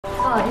不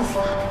好意思，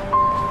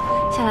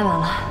下来晚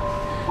了。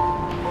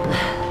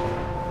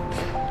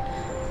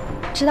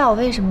知道我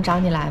为什么找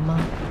你来吗？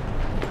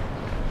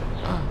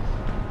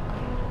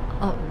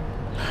哦，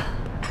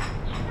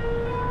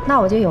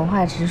那我就有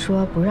话直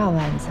说，不绕弯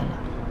子了。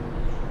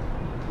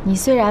你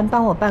虽然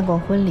帮我办过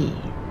婚礼，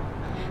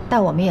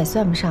但我们也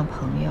算不上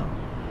朋友。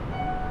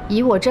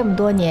以我这么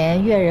多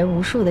年阅人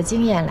无数的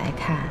经验来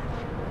看，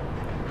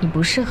你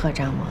不适合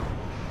张萌。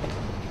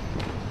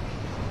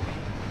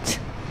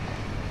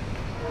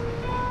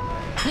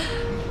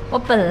我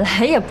本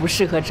来也不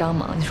适合张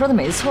萌，你说的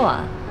没错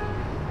啊。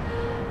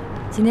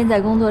今天在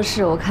工作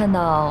室，我看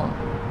到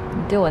你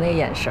对我那个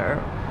眼神儿，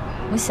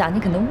我想你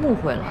可能误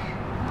会了。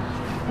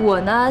我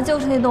呢，就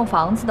是那栋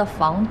房子的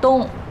房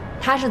东，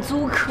他是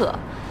租客，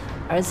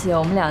而且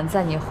我们俩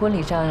在你婚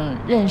礼上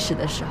认识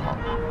的时候，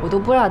我都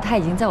不知道他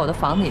已经在我的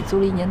房子里租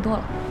了1年多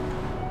了。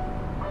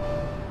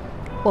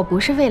我不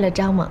是为了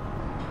张萌，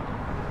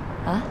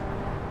啊？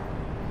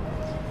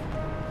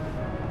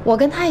我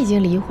跟他已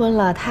经离婚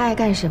了，他爱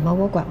干什么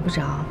我管不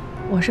着。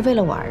我是为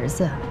了我儿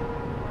子。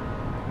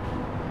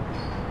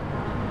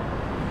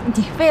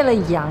你为了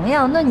洋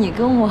洋，那你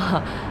跟我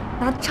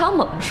拿张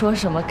猛说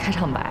什么开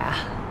场白啊？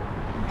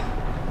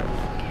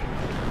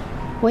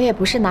我也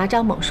不是拿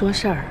张猛说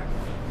事儿。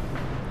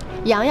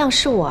洋洋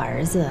是我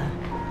儿子，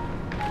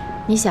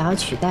你想要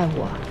取代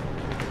我，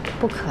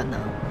不可能。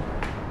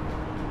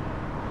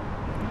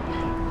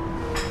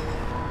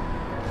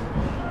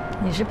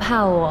你是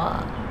怕我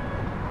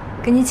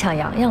跟你抢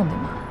洋洋对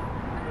吗？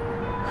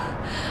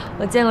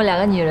我见过2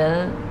个女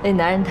人为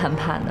男人谈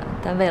判的，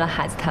但为了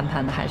孩子谈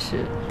判的还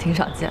是挺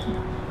少见的。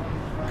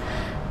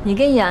你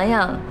跟洋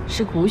洋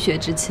是骨血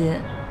之亲，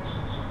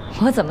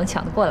我怎么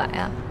抢得过来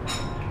呀？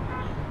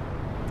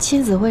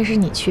亲子会是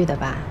你去的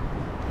吧？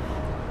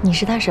你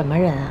是他什么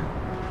人啊？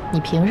你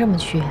凭什么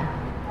去啊？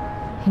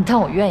你当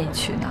我愿意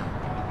去呢？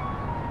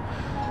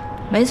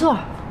没错，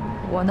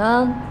我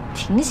呢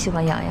挺喜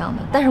欢洋洋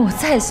的，但是我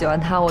再喜欢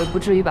他，我也不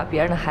至于把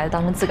别人的孩子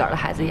当成自个儿的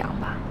孩子养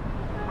吧。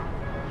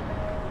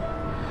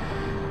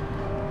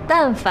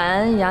但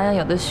凡洋洋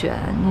有的选，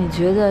你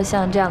觉得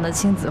像这样的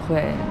亲子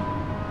会，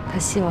他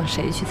希望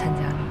谁去参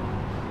加呢？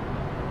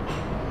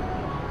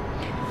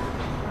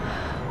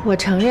我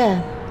承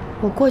认，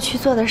我过去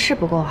做的是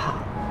不够好，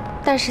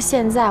但是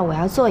现在我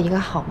要做一个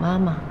好妈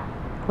妈，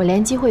我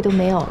连机会都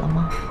没有了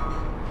吗？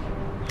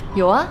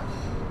有啊，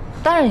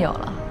当然有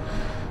了。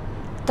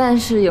但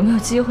是有没有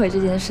机会这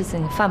件事情，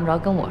你犯不着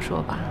跟我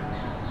说吧。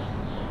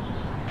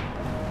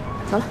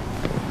走了。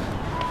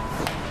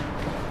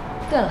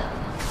对了。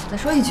再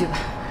说一句吧，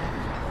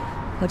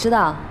我知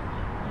道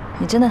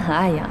你真的很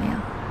爱洋洋，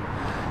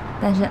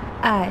但是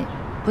爱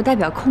不代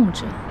表控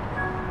制。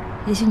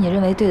也许你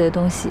认为对的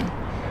东西，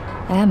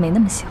洋洋没那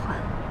么喜欢。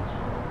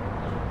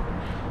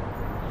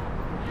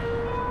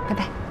拜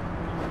拜。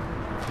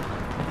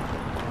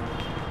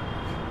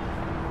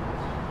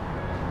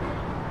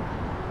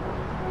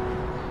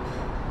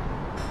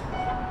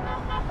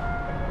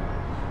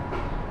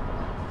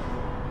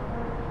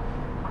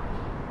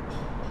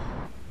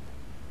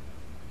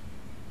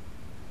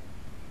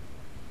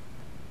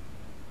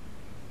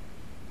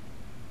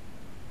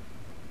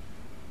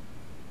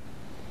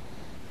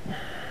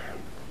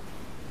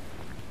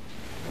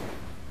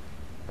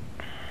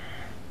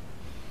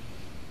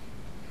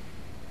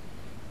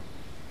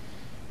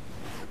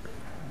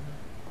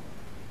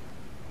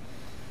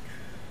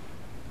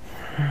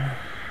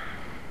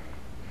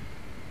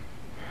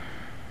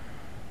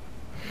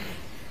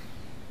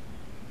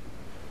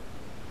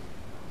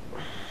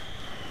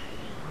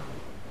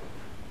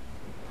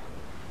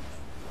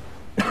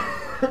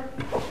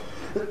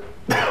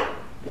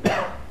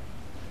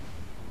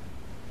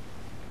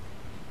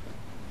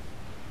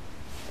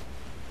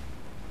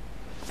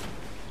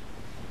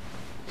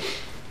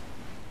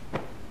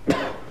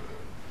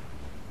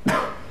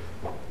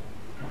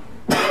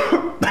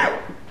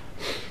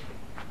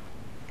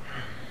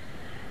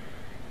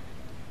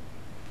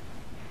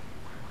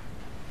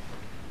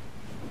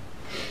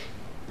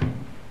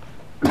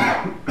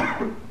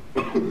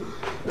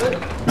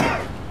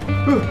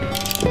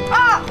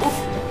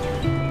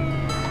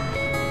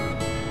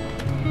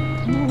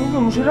你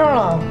怎么睡这儿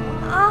了？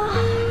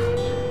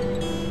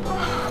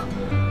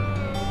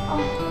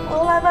我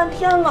都来半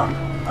天了。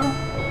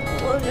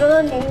我觉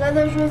得你应该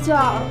在睡觉，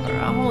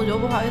然后我就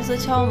不好意思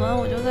敲门，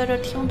我就在这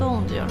听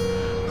动静。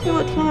结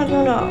果听着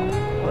听着，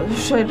我就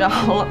睡着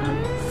了。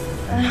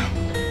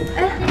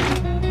哎，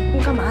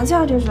你干嘛去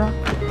啊？这是？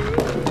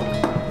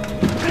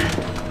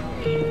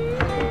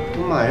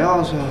我买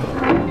药去，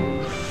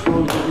说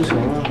不行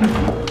了。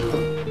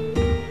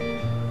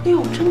哎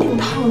呦，真挺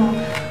烫的。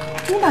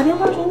你打电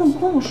话的时候你怎么不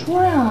跟我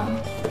说呀？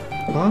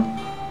啊？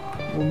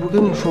我不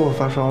跟你说我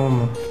发烧了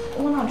吗？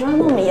我哪知道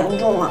那么严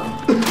重啊！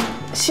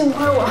幸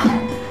亏我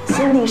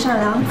心地善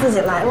良，自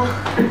己来了。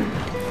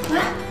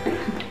来，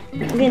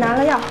我给你拿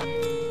个药。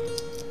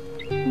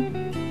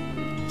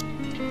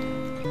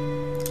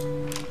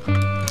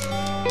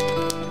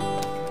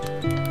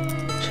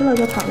吃了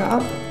就躺着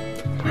啊。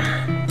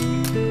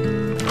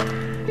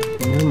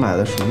你你买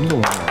的什么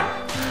东西啊？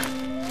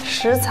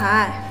食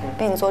材，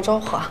给你做粥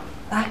喝。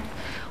来，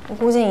我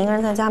估计你一个人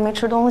在家没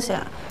吃东西，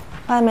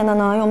外面的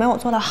呢又没我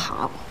做的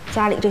好，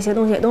家里这些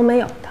东西也都没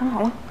有。躺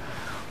好了，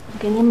我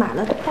给你买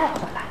了带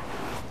回来。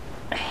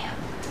哎呀，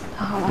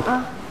躺好了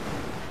啊。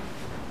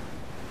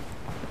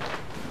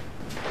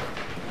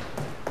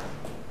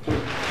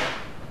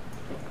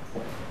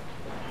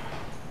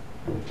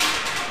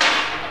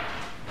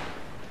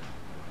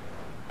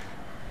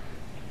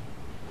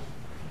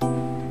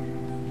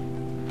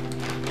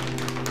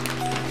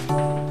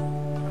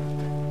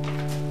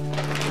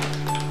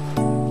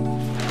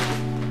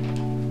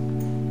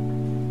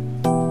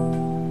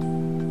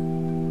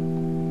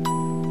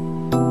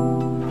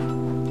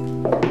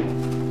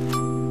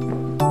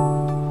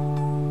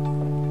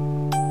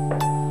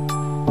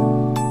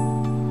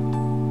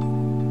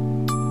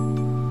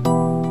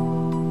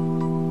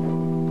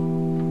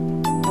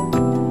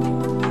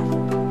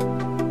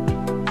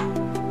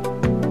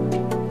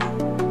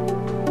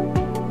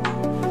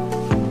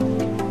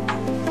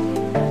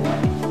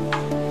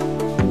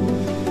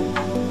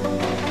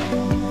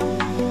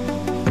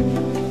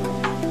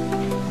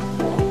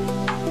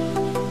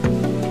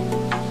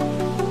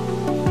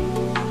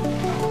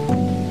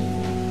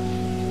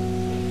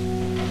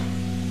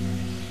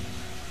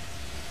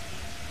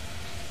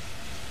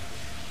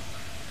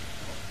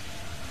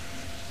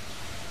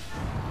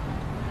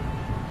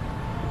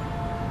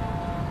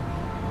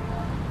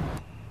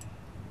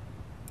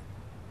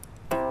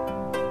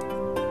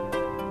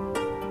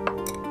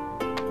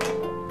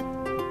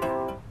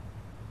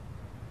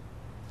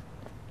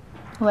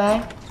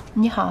 喂，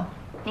你好。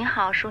您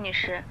好，舒女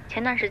士。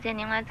前段时间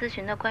您来咨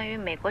询的关于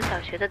美国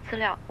小学的资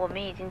料，我们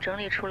已经整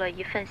理出了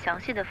一份详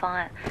细的方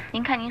案。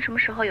您看您什么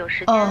时候有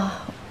时间？哦，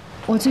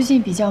我最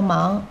近比较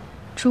忙，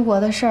出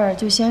国的事儿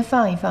就先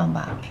放一放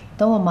吧。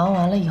等我忙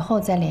完了以后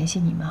再联系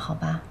你们，好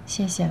吧？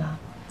谢谢了，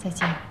再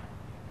见。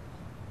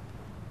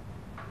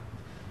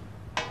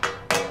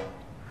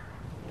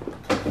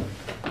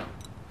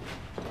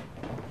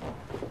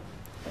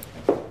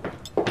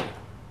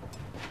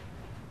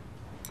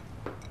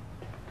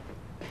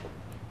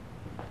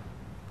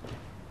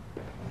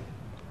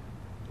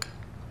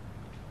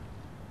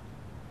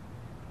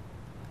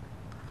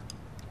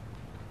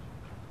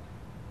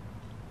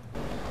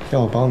 要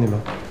我帮你吗？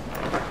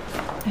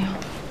哎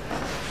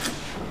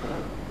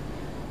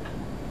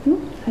呦，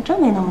还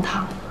真没那么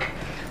烫。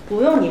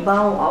不用你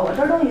帮我，我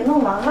这儿都已经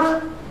弄完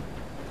了。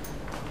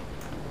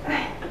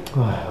哎，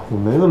我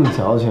没那么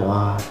矫情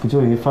啊，不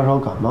就一发烧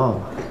感冒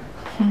吗？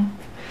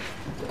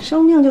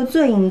生病就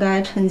最应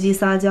该趁机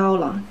撒娇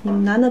了。你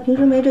们男的平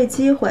时没这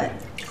机会，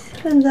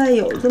现在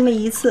有这么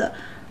一次，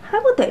还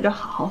不得着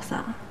好好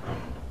撒？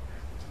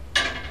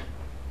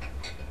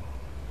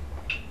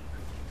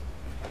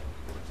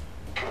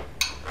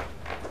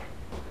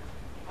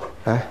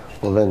 哎，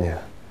我问你，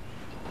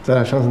咱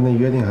俩上次那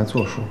约定还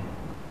作数吗？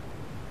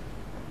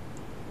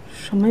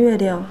什么约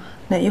定？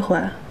哪一回？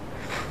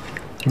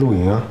露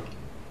营啊。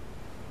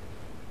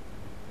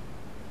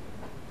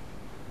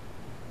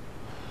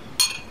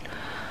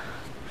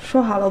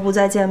说好了不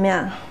再见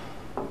面，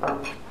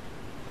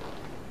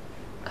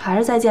还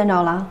是再见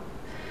着了。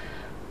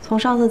从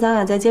上次咱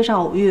俩在街上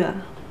偶遇，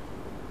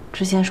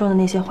之前说的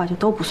那些话就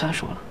都不算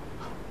数了。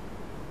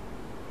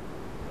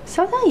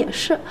 想想也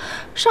是，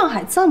上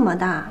海这么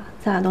大，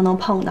咱俩都能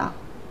碰到，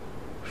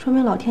说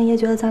明老天爷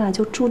觉得咱俩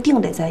就注定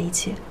得在一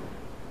起，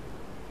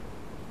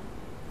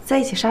在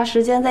一起杀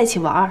时间，在一起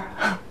玩儿。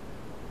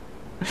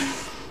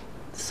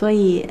所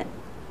以，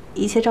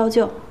一切照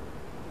旧，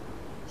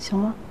行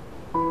吗？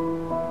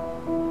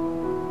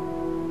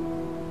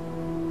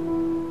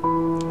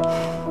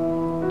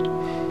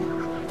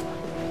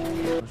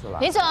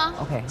李总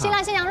 ，OK， 新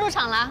郎新娘入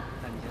场了，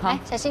来，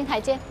小心台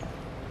阶。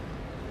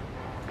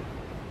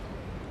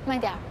 慢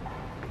点儿。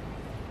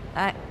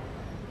来，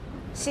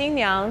新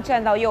娘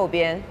站到右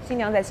边，新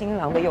娘在新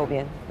郎的右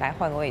边，来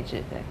换个位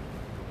置，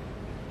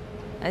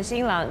对。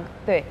新郎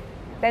对，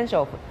单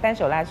手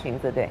拉裙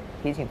子，对，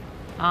提醒。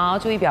好，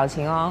注意表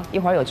情哦，一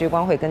会儿有追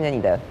光会跟着你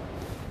的。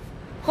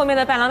后面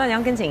的伴郎伴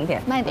娘跟紧一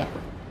点，慢一点。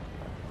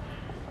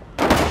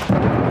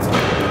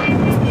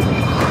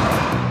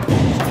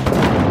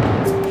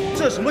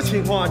这什么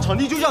情况啊？场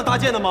地就这样搭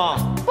建的吗？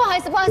 不好意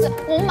思，不好意思，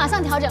我们马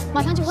上调整，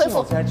马上去恢复。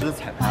老子还只是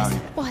彩排而已。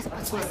不好意思，不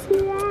好意思。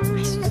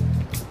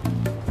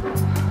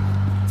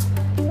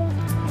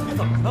你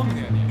怎么弄的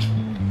呀你？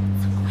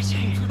怎么回事？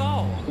不知道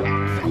啊。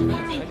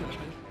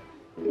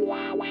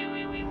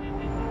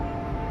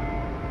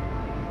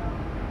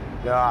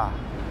刘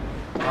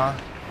啊，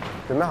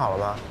准备好了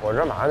吗？我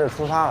这马上就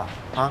出发了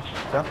啊！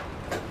行，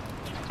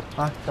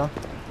行，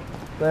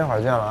那一会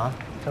儿见了啊！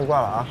先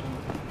挂了啊！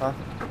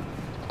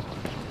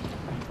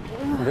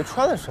你这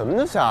穿的什么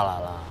就下来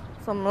了？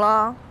怎么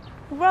了？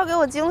你不是要给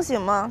我惊喜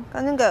吗？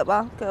赶紧给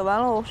吧，给完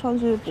了我上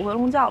去补回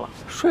笼觉了。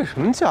睡什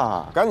么觉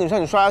啊？赶紧上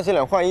去刷牙洗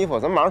脸换衣服，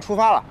咱们马上出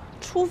发了。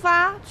出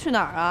发去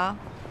哪儿啊？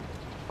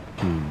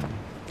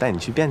带你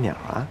去变鸟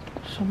啊！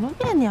什么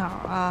变鸟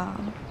啊？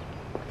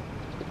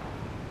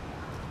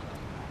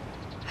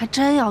还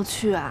真要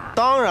去啊？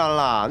当然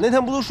了，那天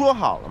不都说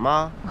好了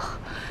吗？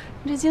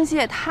你这惊喜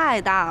也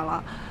太大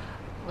了。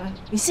喂，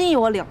你心意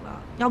我领了，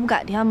要不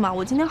改天吧？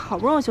我今天好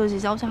不容易休息一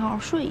觉，我想好好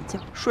睡一觉。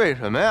睡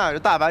什么呀？这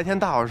大白天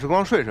大好时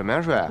光，睡什么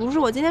呀？睡？不是，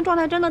我今天状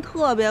态真的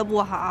特别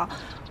不好，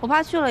我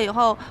怕去了以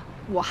后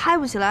我嗨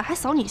不起来，还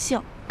扫你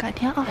兴。改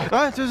天啊。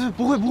哎，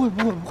不会，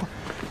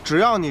只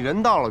要你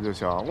人到了就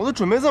行。我都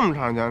准备这么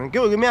长时间，你给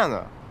我一个面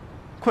子。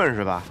困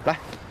是吧？来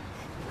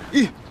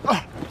，1、2、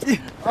1、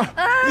2、1。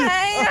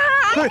哎呀！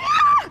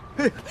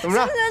嘿，怎么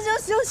着？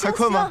行，还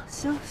困吗？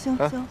行，行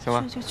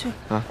吧，去，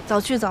早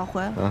去早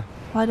回。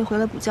我还得回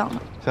来补觉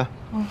呢。行，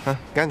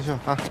赶紧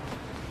去啊！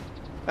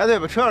哎，对，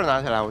把车上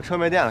拿起来，我车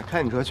没电了，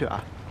开你车去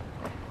啊。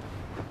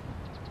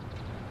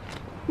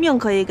命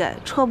可以给，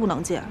车不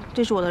能借，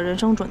这是我的人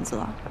生准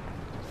则。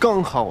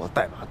刚好我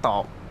带把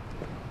刀。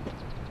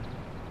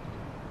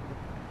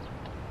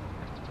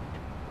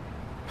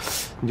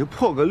你就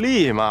破个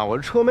例嘛！我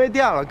这车没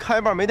电了，开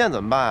一半没电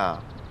怎么办啊？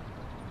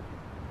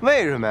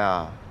为什么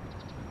呀？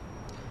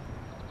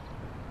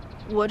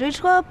我这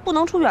车不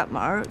能出远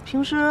门，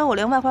平时我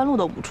连外环路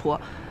都不出。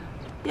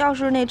要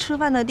是那吃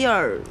饭的地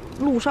儿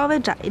路稍微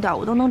窄一点，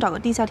我都能找个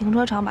地下停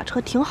车场把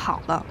车停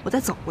好了，我再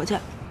走过去。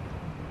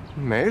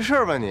没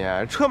事吧你？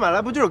车买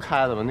来不就是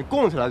开的吗？你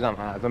供起来干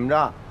嘛？怎么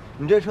着？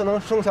你这车能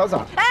生小崽？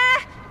哎，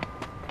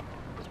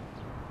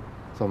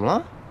怎么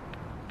了？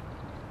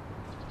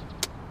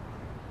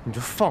你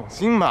就放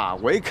心吧，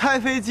我一开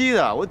飞机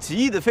的，我几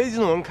亿的飞机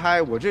都能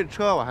开，我这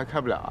车我还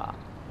开不了啊？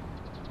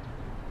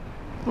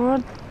不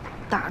是，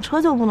打车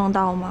就不能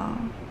到吗？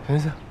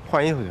行，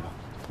换衣服去吧，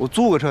我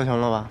租个车行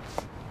了吧？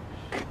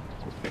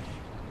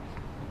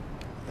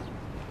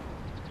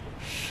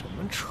什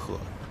么车？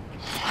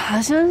啊，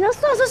行，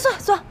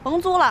算，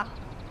甭租了。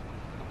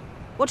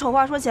我丑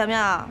话说前面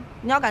啊，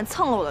你要敢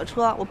蹭了我的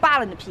车，我扒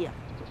了你的屁！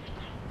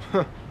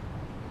哼，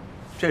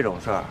这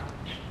种事儿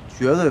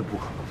绝对不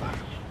可能发生。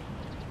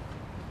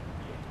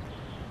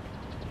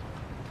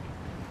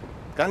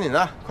赶紧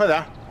的，快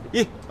点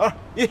！1、2、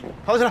1，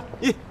跑起来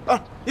！1、2、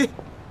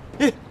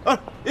1，1、2、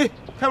1，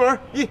开门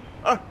！1、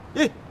2、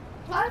1，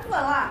烦死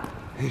了！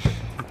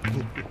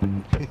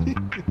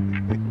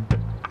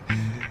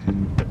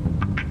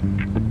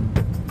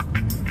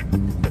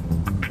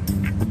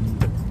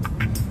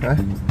哎，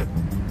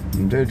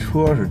你这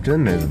车是真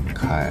没怎么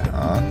开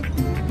啊？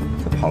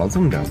才跑了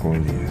这么点公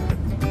里，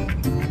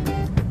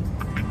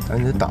咱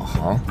你的导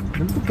航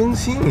能不更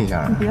新一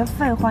下？你别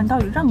废话，你到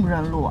底认不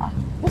认路啊？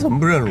我怎么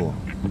不认路？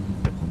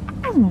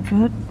我怎么觉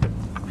得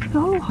这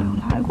条路好像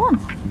来过呢？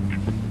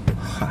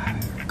嗨，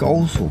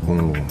高速公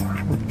路嘛，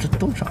这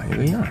都长一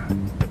个样。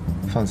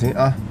放心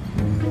啊，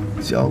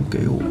交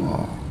给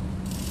我。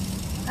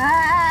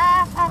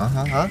哎！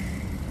啊！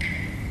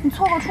你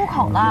错过出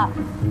口了。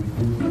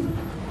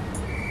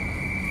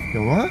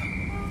有吗？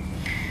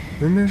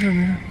没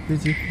事，别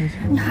急。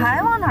你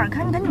还往哪儿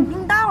开？你赶紧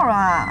并道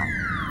啊！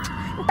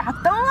你打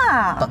灯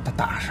啊！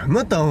打什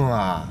么灯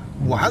啊？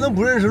我还能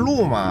不认识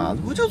路吗？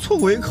不就错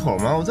过一口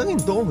吗？我再给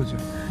你兜回去。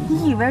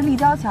你以为立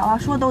交桥啊？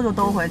说兜就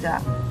兜回去？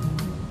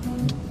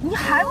你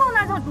还往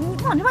那走？你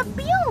往这边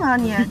并啊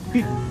你！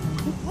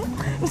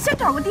你先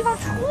找个地方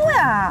出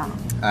呀！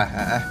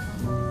哎，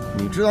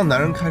你知道男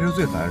人开车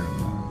最烦什么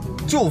吗？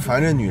就烦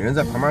这女人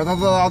在旁边哒，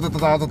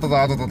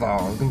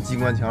跟机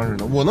关枪似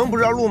的。我能不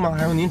知道路吗？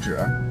还用你指？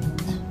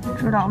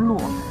知道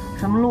路？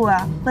什么路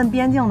啊？奔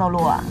边境的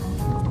路啊！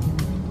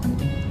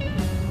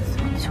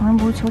求人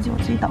不如求己，我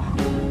自己导航。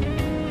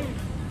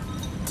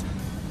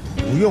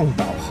不用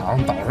导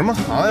航，导什么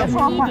航呀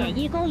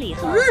？1.1公里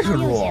后认识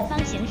路。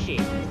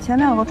前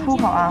面有个出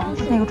口啊，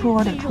那个出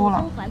口得出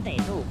了。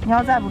你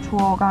要再不出，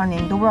我告诉你，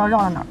你都不知道绕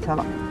到哪儿去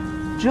了。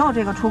只有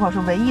这个出口是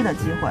唯一的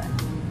机会。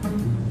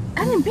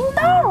赶紧并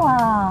道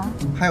啊！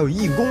还有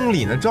1公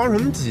里呢，着什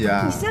么急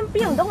啊？你先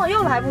并，等会儿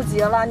又来不及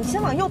了。你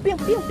先往右并。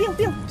并！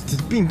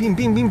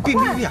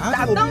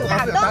打灯！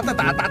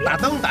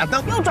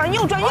右转！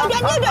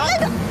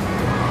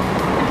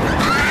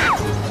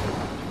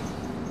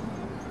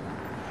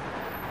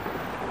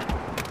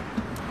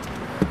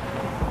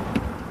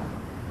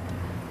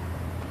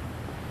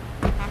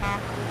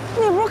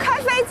你不是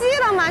开飞机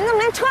的吗？你怎么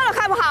连车都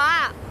开不好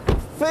啊？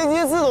飞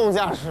机自动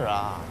驾驶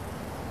啊！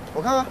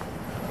我看看。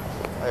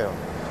哎呦，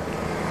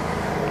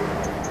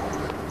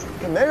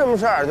这没什么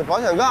事儿，就保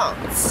险杠。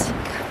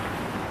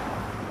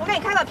我给你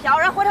开个瓢，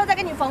然后回头再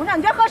给你缝上，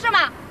你觉得合适吗？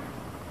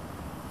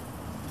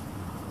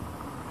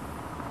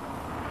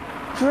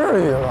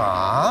至于吗？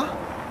啊，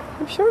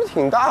你平时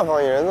挺大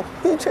方一人的，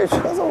这车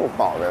这么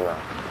保着呢。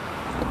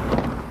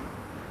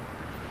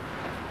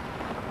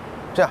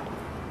这样，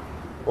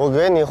我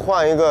给你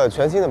换一个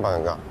全新的保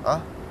险杠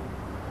啊。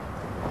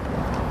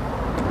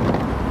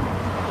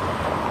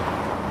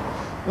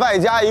外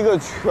加一个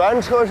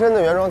全车身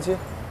的原装漆，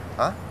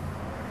啊！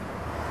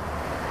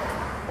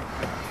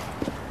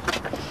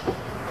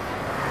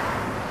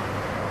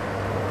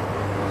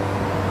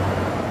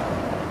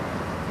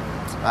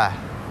哎，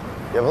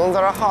也不能在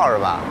这儿耗着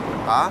吧？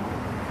啊！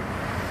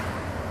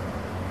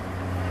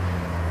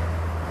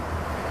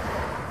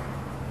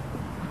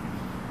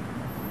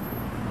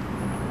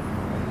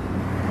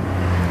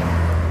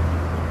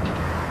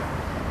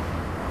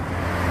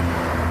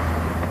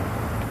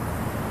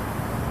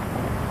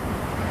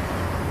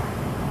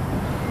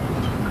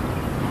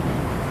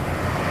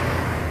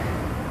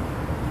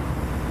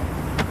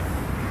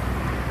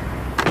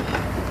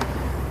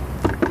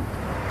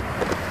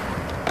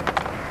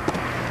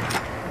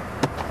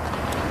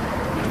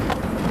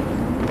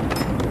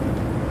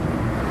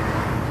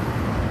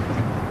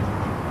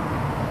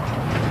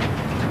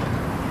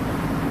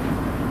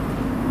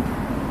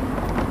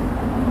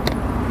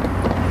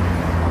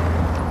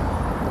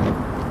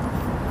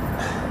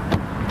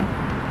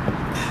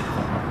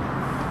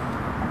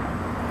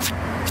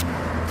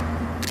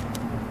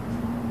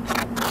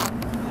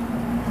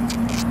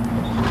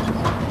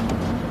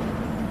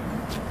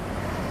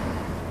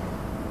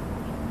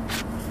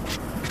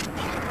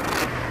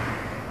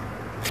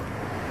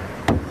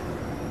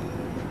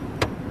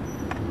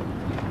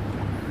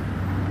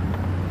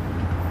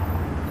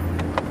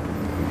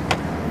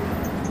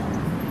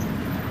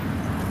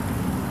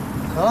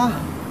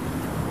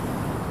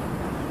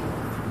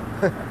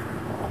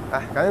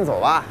哎，赶紧走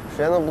吧，时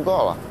间都不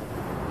够了。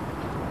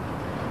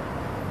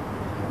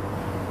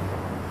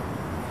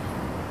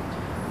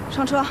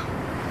上车。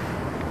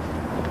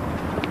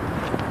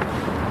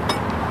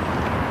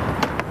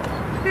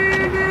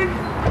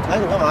哎，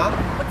你干嘛？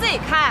我自己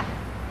开。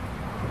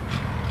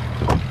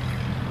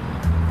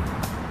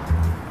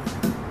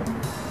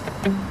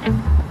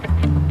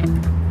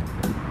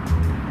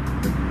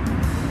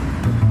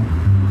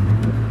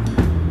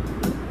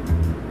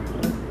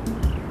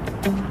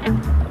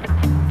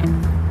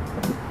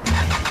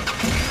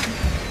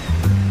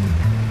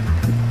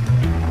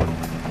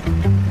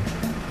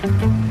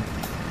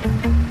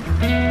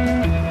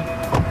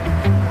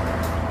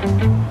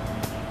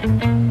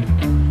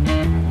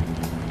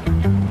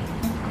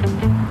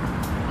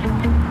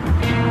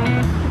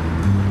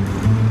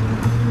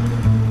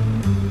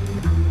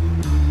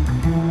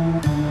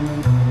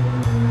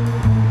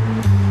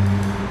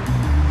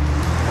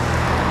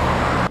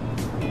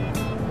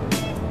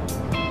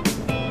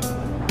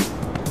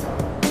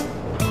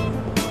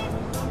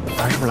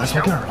来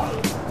错地儿了。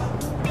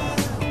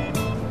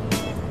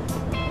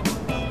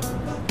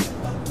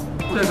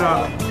这是，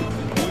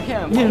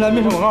你也是来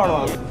面试广告的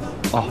吧？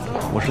哦，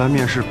我是来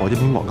面试保健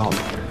品广告的。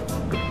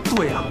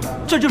对呀，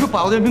这就是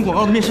保健品广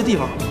告的面试地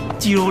方，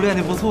肌肉练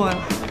得不错呀。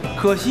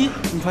可惜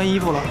你穿衣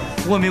服了，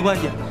不过没关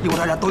系，一会儿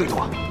大家都得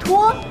脱。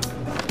脱？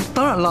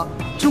当然了，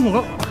这种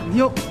广告你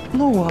要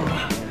露啊。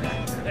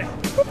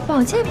这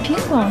保健品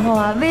广告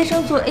啊，维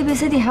生素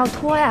ABCD 还要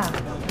脱呀？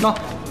那。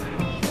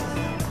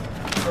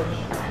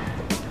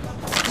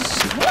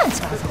 乱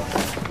七八糟！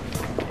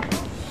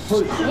谁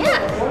呀？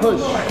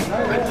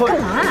干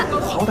嘛？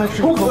好歹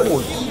是你客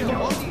户，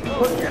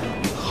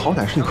好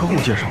歹是你客户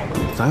介绍的，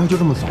咱要就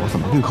这么走，怎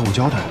么跟客户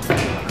交代？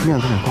面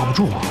子也挂不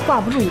住啊！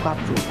挂不住就挂不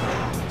住，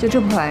就这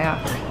破玩意儿，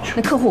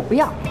那客户我不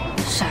要。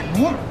什么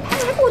呀？他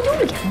还给我丢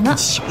脸呢！你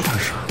小点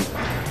声！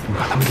你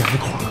把他们脸给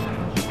垮了，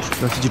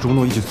要积极主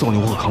动一起揍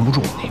你，我可扛不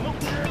住啊！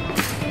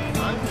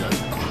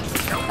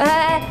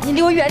哎，你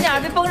离我远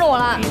点，别崩着我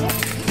了！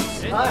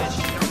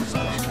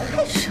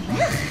干什么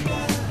呀？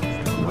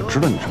我知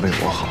道你是为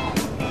我好，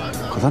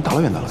可咱大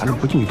老远的来这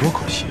不进去多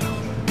可惜啊！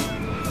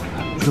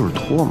不就是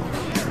脱吗？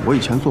我以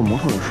前做模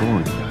特的时候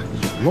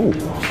也露过。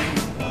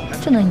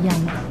这能一样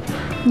吗？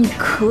你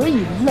可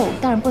以露，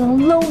但是不能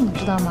low， 你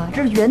知道吗？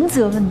这是原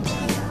则问题。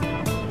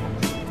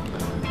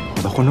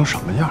把它换成什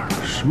么样了？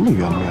什么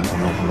原不原则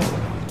low 不 low 的？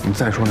你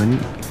再说了，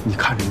你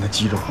看着你那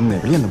肌肉，哪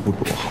个练的不比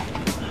我好？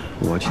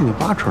我进去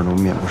8成都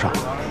面不上，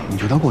你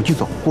就当跟我去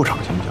走过场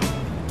行不行？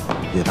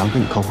也当给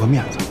你客户个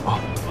面子啊！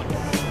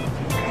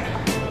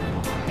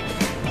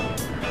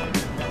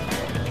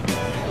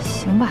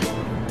行吧，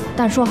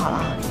但说好了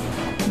啊，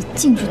你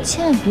进去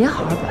千万别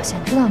好好表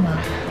现，知道吗？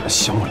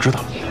行，我知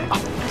道了啊，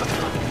走。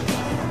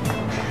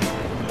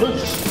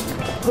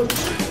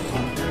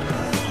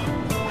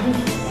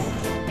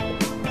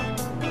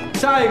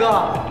下一个，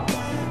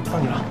到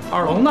你了，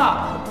耳聋的，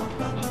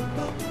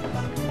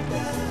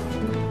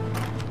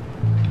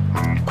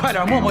快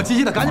点，磨磨唧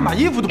唧的，赶紧把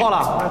衣服脱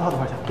了。外套多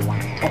少钱？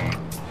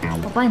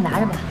我帮你拿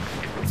着吧。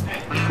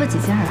脱几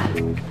件啊？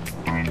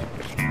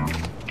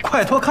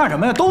快脱看什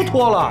么呀？都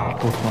脱了。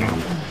都脱了。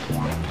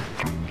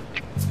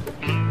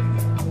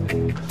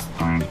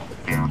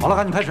好了，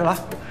赶紧开始了。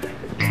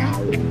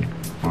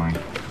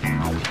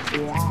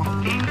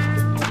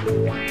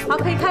好，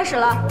可以开始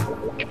了。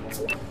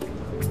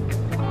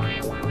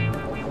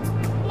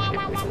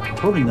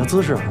瞅瞅你的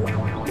姿势，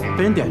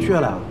被人点穴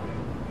了呀？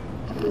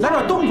来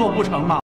点动作不成吗？